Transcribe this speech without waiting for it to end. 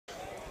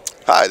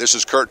Hi, this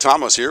is Curt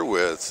Thomas here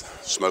with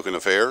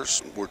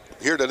Smokinaffairs. We're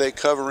here today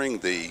covering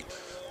the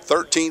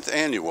 13th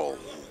annual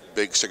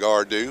Big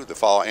Cigar Do,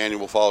 the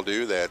annual fall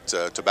do at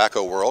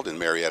Tobacco World in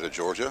Marietta,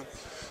 Georgia,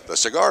 the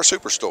Cigar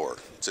Superstore.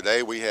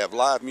 Today we have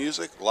live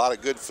music, a lot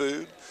of good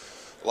food,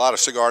 a lot of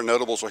cigar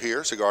notables are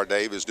here. Cigar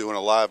Dave is doing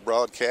a live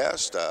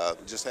broadcast.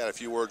 Just had a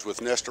few words with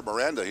Nestor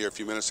Miranda here a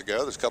few minutes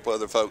ago. There's a couple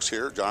other folks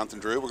here, Jonathan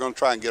Drew. We're going to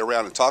try and get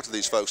around and talk to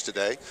these folks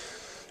today.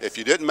 If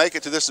you didn't make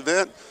it to this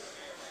event,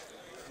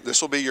 this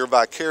will be your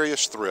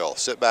vicarious thrill.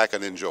 Sit back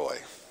and enjoy.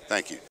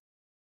 Thank you.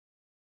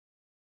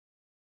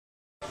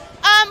 Well,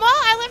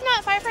 I live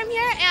not far from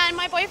here, and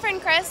my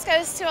boyfriend Chris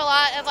goes to a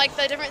lot of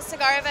the different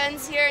cigar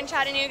events here in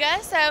Chattanooga.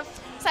 So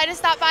decided to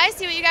stop by,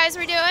 see what you guys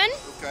were doing.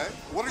 Okay.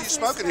 What are you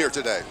smoking here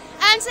today?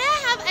 Today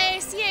I have a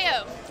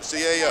CAO.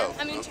 CAO.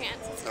 A Moon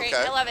Chance. It's great.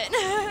 Okay. I love it.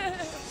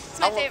 It's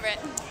my favorite.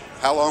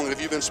 How long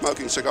have you been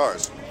smoking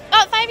cigars?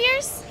 About 5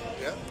 years.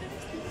 Yeah.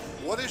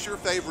 What is your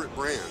favorite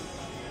brand?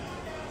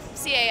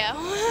 CAO.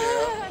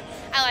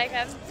 I like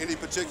them. Any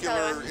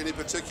particular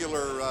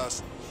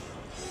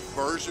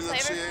version of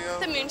CAO?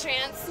 The Moon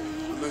Trance.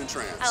 Moon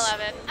Trance. I love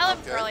it. I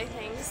love girly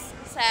things,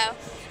 so.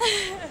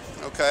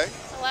 Okay.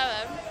 I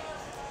love them.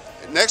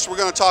 Next, we're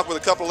going to talk with a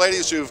couple of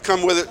ladies who've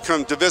come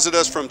to visit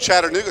us from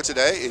Chattanooga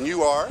today, and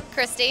you are?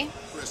 Christy.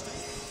 Christy.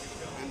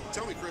 And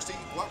tell me, Christy,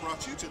 what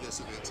brought you to this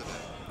event today?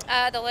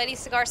 The Lady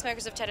Cigar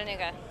Smokers of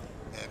Chattanooga.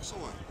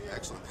 Excellent,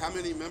 excellent. How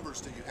many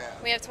members do you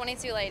have? We have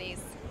 22 ladies.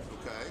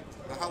 Okay.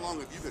 Now, how long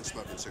have you been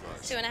smoking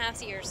cigars?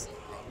 2.5 years.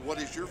 What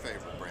is your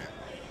favorite brand?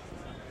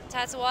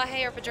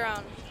 Tatuaje or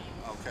Padron.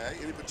 Okay.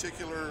 Any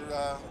particular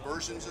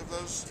versions of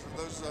those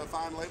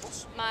fine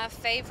labels? My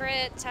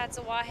favorite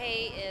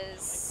Tatuaje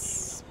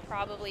is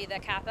probably the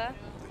Kappa,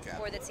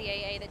 or the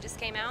TAA that just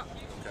came out.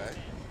 Okay.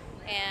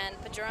 And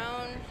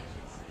Padron,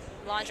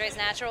 Landre's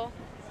Natural.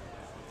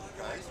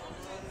 Okay.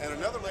 And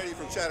another lady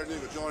from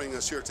Chattanooga joining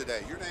us here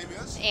today. Your name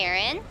is?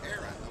 Erin.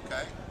 Erin,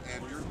 okay.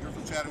 And you're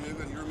from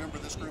Chattanooga, and you're a member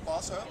of this group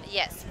also?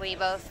 Yes, we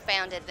both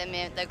founded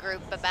the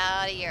group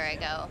about a year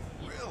ago.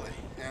 Really?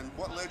 And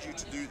what led you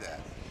to do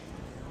that?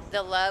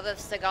 The love of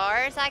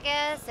cigars, I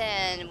guess,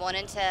 and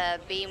wanting to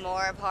be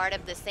more a part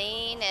of the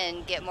scene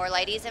and get more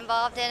ladies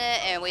involved in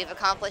it, and we've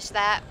accomplished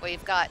that.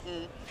 We've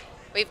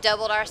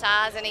doubled our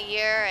size in a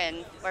year,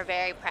 and we're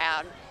very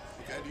proud.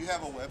 Okay. Do you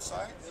have a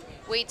website?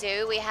 We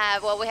do. We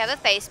have a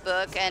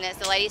Facebook, and it's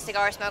the Lady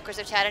Cigar Smokers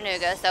of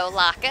Chattanooga, so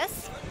like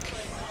us.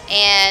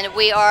 And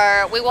we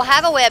will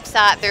have a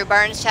website through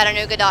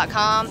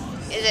BurnsChattanooga.com.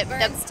 Is it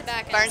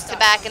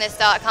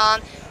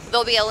BurnsTobacconist.com?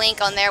 There'll be a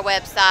link on their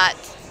website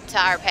to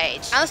our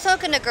page. I'm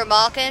smoking a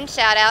Grimalkin.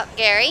 Shout out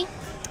Gary.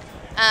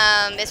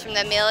 It's from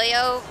the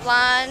Emilio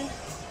line.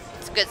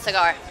 It's a good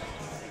cigar.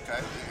 Okay.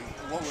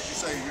 And what would you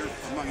say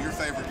among your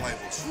favorite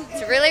labels?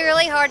 It's really,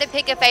 really hard to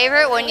pick a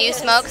favorite when you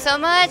smoke so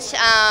much.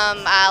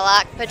 I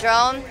like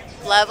Padron.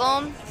 Love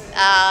them.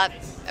 I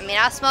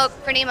smoke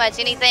pretty much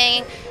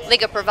anything.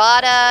 Liga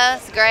Privada,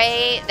 it's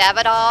great.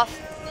 Davidoff.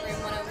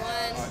 Room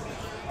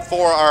 101.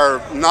 For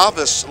our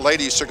novice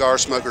lady cigar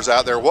smokers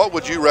out there, what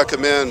would you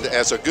recommend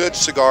as a good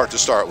cigar to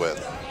start with?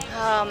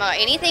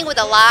 Anything with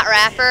a light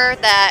wrapper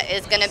that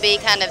is going to be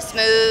kind of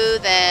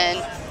smooth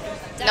and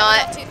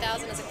Davidoff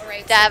 2000 is a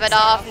great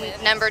Davidoff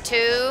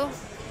 #2.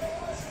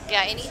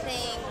 Yeah,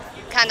 anything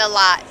kind of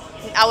light.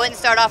 I wouldn't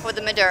start off with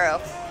a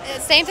Maduro.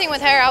 Same thing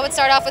with her. I would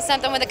start off with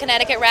something with a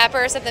Connecticut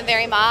wrapper, something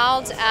very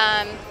mild.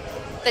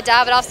 The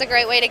Davidoff's a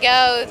great way to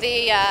go.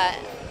 The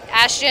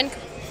Ashton,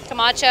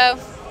 Camacho.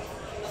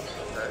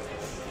 Okay.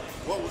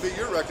 What would be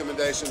your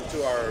recommendation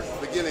to our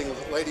beginning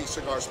lady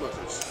cigar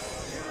smokers?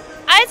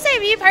 I'd say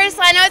me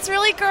personally, I know it's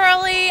really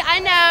girly, I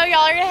know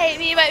y'all are gonna hate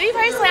me, but me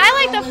personally, I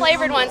like the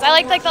flavored ones. I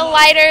like the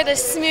lighter, the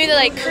smooth,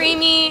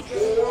 creamy.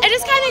 It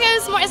just kind of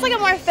goes more, it's like a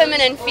more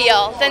feminine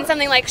feel than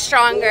something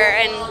stronger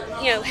and,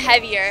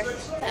 heavier.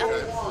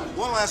 Okay.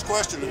 One last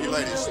question to you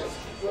ladies.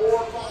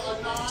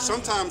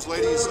 Sometimes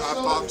ladies I've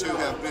talked to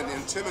have been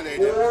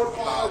intimidated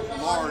about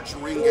large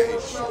ring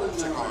gauge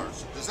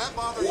cigars. Does that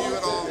bother you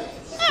at all?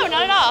 No,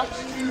 not at all.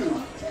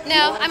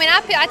 No,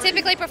 I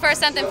typically prefer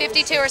something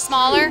 52 or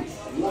smaller,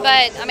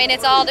 but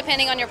it's all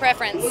depending on your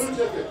preference.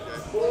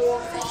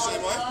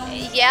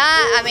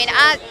 Yeah,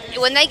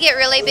 when they get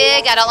really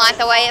big, I don't like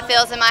the way it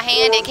feels in my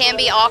hand. It can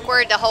be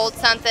awkward to hold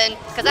something,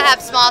 because I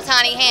have small,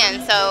 tiny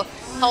hands, so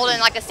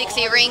holding a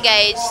 60 ring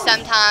gauge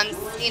sometimes,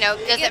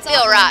 doesn't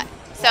feel right.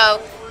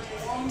 So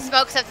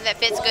smoke something that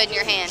fits good in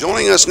your hand.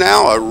 Joining us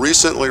now, a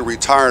recently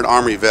retired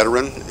Army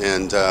veteran,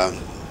 and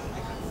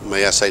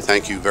may I say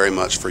thank you very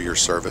much for your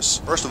service.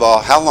 First of all,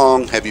 how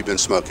long have you been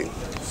smoking?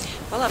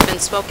 Well, I've been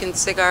smoking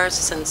cigars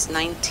since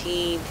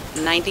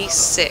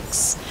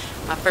 1996.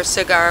 My first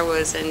cigar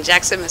was in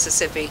Jackson,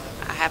 Mississippi.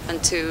 I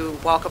happened to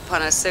walk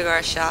upon a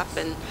cigar shop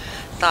and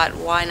thought,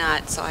 why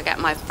not? So I got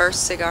my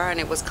first cigar,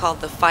 and it was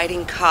called the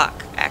Fighting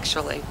Cock,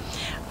 actually.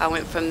 I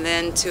went from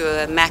then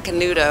to a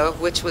Macanudo,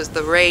 which was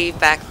the rave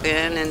back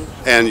then.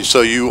 And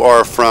so you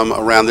are from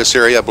around this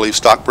area, I believe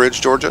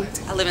Stockbridge, Georgia?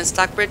 I live in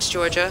Stockbridge,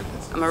 Georgia.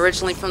 I'm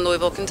originally from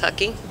Louisville,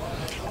 Kentucky.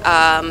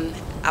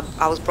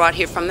 I was brought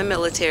here from the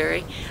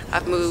military.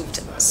 I've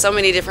moved so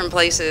many different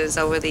places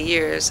over the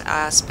years.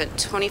 I spent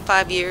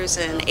 25 years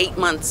and 8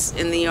 months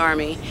in the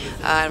Army,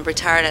 and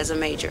retired as a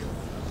major.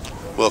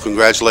 Well,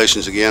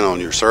 congratulations again on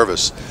your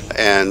service.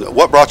 And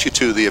what brought you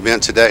to the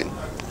event today?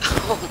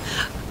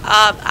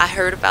 I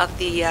heard about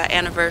the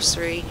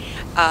anniversary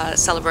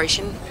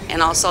celebration,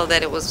 and also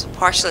that it was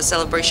partially a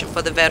celebration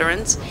for the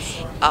veterans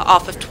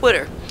off of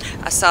Twitter.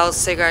 I saw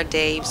Cigar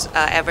Dave's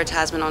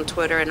advertisement on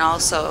Twitter, and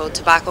also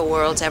Tobacco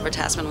World's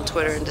advertisement on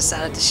Twitter, and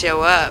decided to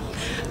show up.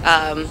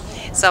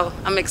 So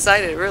I'm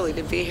excited really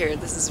to be here.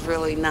 This is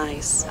really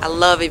nice. I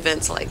love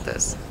events like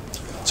this.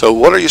 So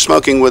what are you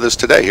smoking with us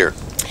today here?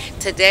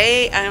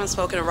 Today I am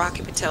smoking a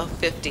Rocky Patel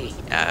 50.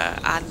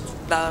 I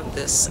love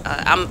this.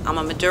 I'm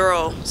a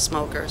Maduro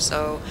smoker,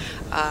 so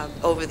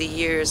over the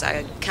years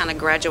I kind of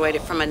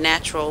graduated from a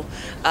natural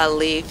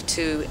leaf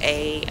to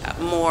a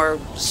more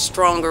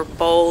stronger,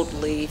 bold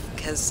leaf,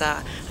 because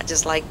I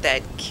just like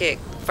that kick.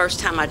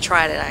 First time I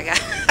tried it,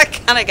 I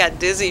kind of got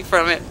dizzy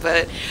from it,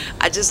 but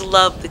I just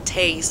love the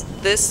taste.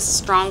 This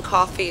strong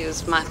coffee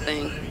is my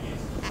thing.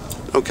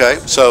 Okay,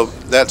 so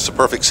that's a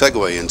perfect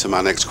segue into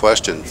my next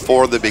question.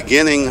 For the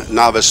beginning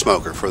novice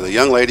smoker, for the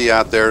young lady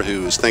out there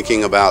who is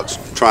thinking about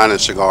trying a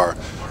cigar,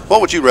 what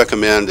would you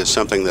recommend as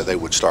something that they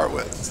would start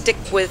with? Stick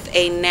with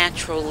a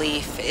natural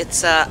leaf.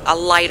 It's a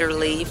lighter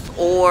leaf,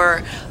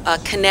 or a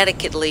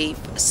Connecticut leaf,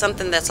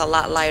 something that's a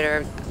lot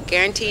lighter.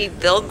 Guaranteed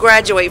they'll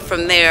graduate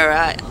from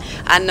there.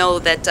 I know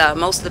that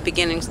most of the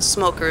beginning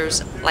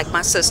smokers, like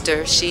my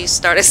sister, she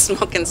started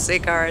smoking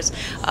cigars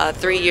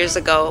 3 years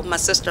ago. My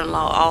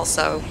sister-in-law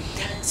also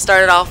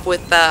started off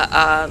with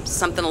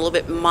something a little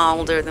bit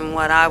milder than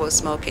what I was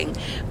smoking.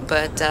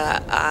 But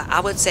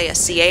I would say a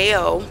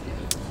CAO,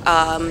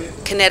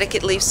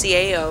 Connecticut leaf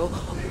CAO,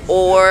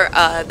 or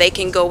they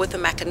can go with a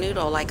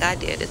Macanudo like I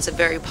did. It's a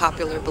very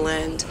popular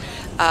blend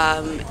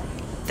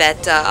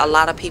that a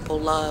lot of people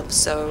love.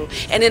 So,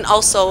 and then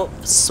also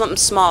something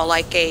small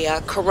like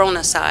a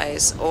Corona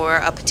size or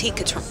a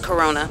Petite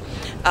Corona,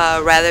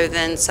 rather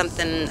than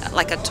something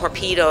like a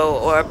Torpedo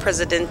or a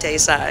Presidente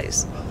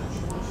size.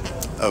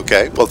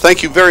 Okay, well,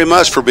 thank you very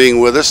much for being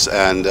with us,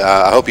 and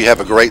I hope you have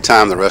a great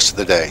time the rest of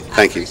the day.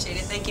 Thank you. I appreciate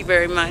it. Thank you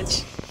very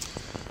much.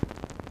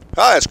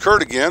 Hi, it's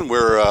Curt again.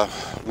 We're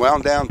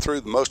wound down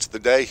through most of the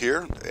day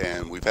here,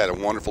 and we've had a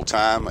wonderful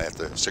time at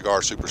the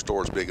Cigar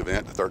Superstore's big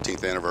event, the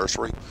 13th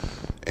anniversary.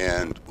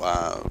 And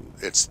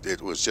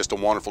it was just a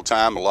wonderful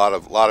time. A lot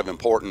of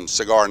important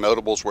cigar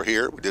notables were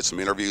here. We did some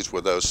interviews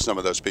with some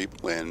of those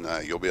people, and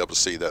you'll be able to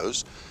see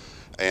those.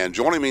 And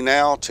joining me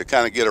now to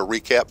kind of get a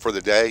recap for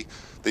the day,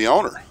 the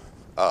owner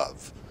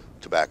of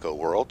Tobacco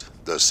World,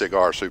 the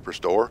Cigar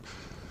Superstore,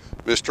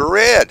 Mr.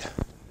 Red.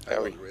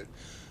 How are you, Red?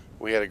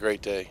 We had a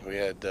great day. We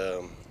had,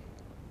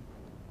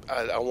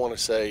 I want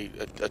to say,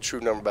 a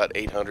true number about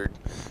 800,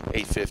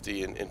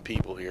 850 in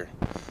people here.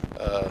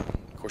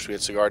 Of course, we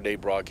had Cigar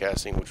Dave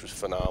broadcasting, which was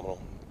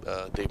phenomenal.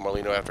 Dave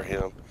Marlino after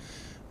him.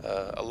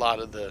 A lot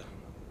of the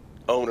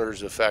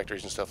owners of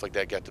factories and stuff like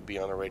that got to be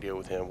on the radio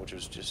with him, which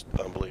was just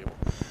unbelievable.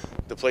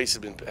 The place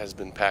has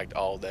been packed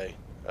all day.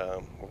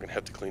 We're gonna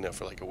have to clean up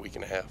for like a week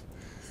and a half.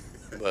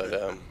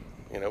 But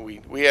you know,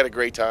 we had a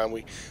great time.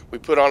 We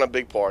put on a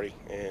big party,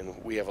 and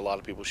we have a lot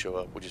of people show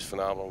up, which is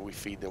phenomenal. We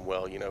feed them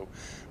well. You know,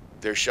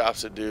 there's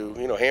shops that do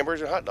hamburgers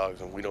and hot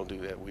dogs, and we don't do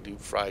that. We do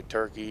fried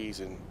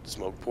turkeys and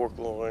smoked pork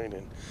loin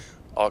and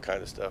all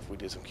kinds of stuff. We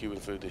did some Cuban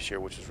food this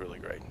year, which was really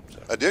great. So.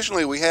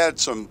 Additionally, we had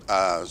some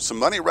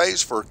money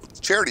raised for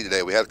charity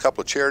today. We had a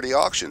couple of charity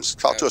auctions.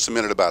 Talk to us a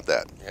minute about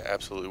that. Yeah,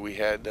 absolutely. We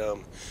had.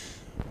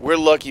 We're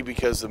lucky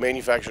because the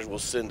manufacturers will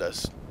send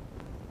us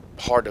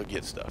hard to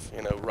get stuff.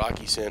 You know,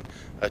 Rocky sent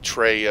a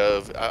tray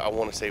of, I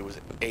want to say it was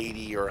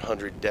 80 or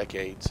 100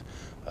 decades.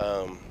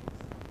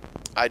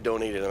 I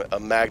donated a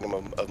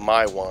magnum of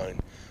my wine,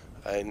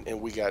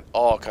 and we got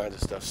all kinds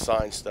of stuff,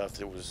 signed stuff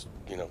that was,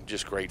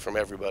 just great from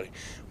everybody.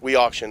 We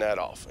auction that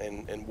off,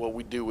 and what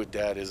we do with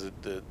that is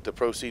that the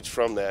proceeds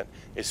from that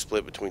is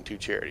split between two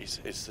charities.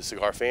 It's the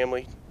Cigar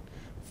Family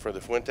for the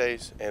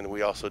Fuentes, and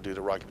we also do the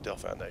Rocky Patel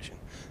Foundation.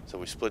 So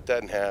we split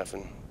that in half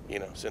and,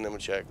 send them a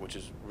check, which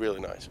is really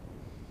nice.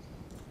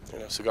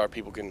 Cigar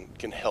people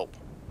can help,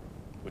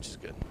 which is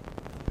good.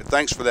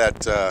 Thanks for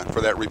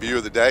that review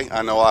of the day.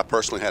 I know I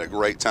personally had a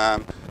great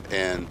time,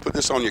 and put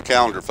this on your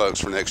calendar,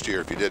 folks, for next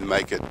year if you didn't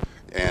make it.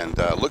 And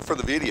look for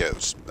the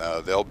videos.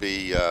 There'll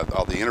be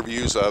all the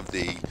interviews of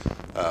the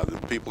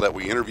people that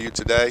we interviewed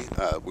today.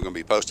 We're going to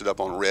be posted up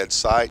on Red's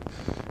site,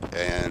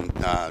 and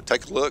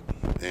take a look,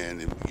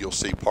 and you'll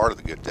see part of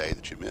the good day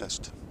that you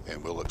missed.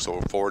 And we'll look so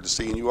forward to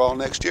seeing you all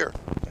next year.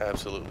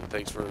 Absolutely.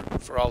 Thanks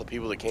for all the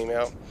people that came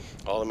out,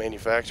 all the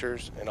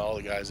manufacturers, and all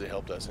the guys that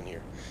helped us in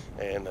here.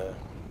 And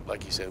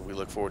like you said, we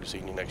look forward to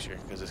seeing you next year,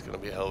 because it's going to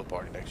be a hell of a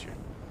party next year.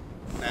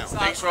 Now,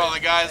 thanks for all the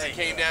guys that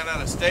came down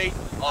out of state,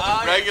 all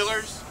the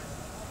regulars,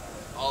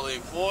 all the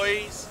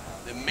employees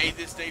that made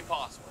this day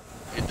possible.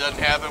 It doesn't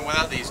happen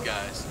without these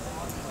guys,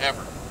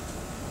 ever.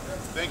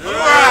 Thank you.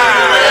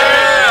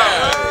 Yeah.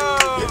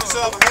 Give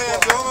yourself a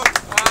hand, gentlemen.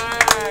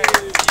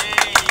 Yeah.